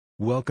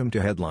Welcome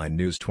to Headline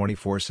News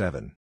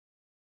 24/7.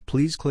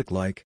 Please click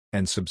like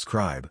and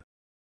subscribe.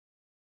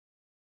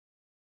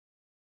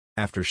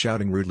 After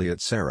shouting rudely at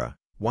Sarah,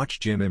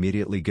 watch Jim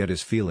immediately get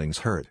his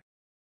feelings hurt.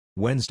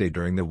 Wednesday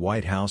during the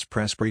White House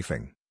press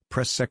briefing,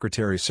 Press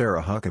Secretary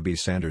Sarah Huckabee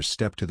Sanders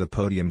stepped to the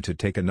podium to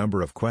take a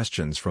number of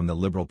questions from the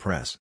liberal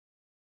press.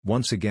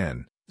 Once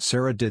again,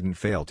 Sarah didn't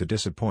fail to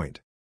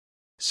disappoint.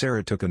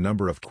 Sarah took a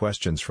number of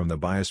questions from the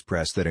biased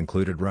press that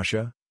included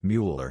Russia,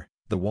 Mueller,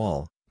 the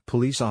wall,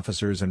 police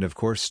officers and of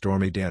course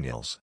Stormy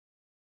Daniels.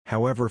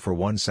 However, for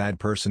one sad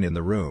person in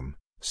the room,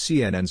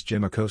 CNN's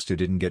Jim Acosta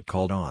didn't get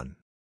called on.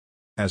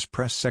 As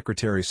Press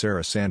Secretary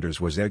Sarah Sanders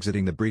was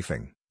exiting the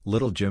briefing,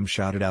 little Jim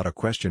shouted out a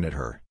question at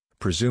her,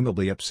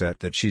 presumably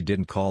upset that she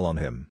didn't call on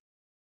him.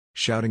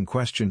 Shouting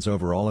questions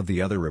over all of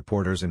the other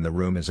reporters in the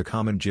room is a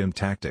common Jim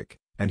tactic,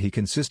 and he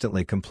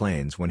consistently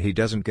complains when he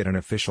doesn't get an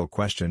official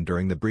question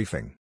during the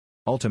briefing,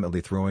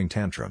 ultimately throwing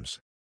tantrums.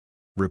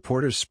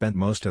 Reporters spent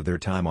most of their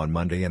time on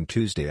Monday and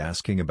Tuesday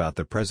asking about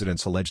the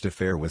president's alleged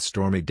affair with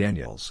Stormy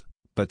Daniels,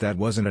 but that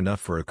wasn't enough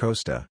for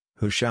Acosta,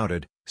 who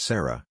shouted,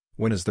 "Sarah,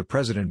 when is the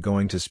president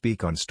going to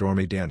speak on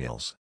Stormy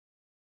Daniels?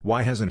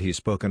 Why hasn't he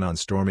spoken on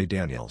Stormy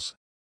Daniels?"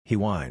 he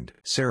whined.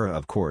 Sarah,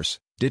 of course,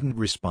 didn't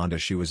respond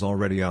as she was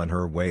already on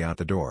her way out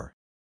the door.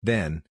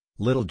 Then,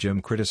 little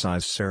Jim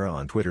criticized Sarah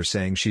on Twitter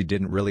saying she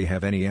didn't really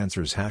have any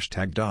answers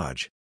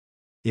 #Dodge.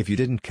 If you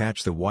didn't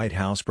catch the White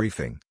House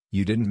briefing,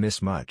 you didn't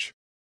miss much.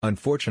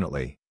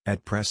 Unfortunately,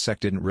 PressSec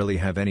didn't really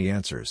have any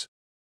answers.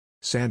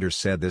 Sanders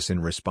said this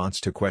in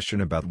response to question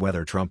about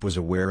whether Trump was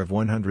aware of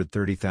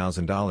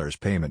 $130,000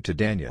 payment to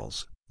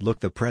Daniels.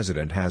 "Look, the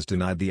president has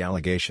denied the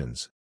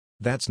allegations.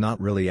 That's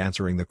not really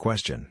answering the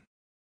question.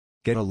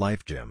 Get a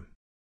life, Jim.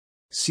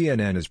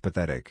 CNN is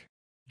pathetic.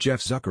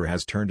 Jeff Zucker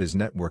has turned his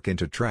network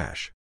into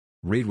trash.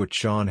 Read what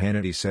Sean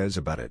Hannity says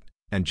about it,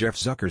 and Jeff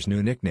Zucker's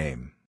new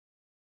nickname.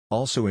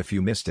 Also, if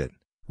you missed it,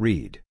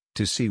 read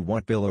to see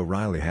what Bill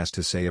O'Reilly has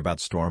to say about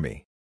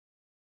Stormy."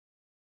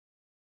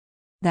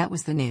 That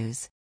was the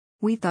news.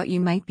 We thought you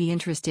might be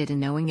interested in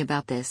knowing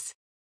about this.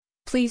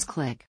 Please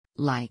click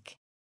like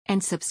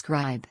and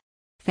subscribe.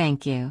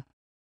 Thank you.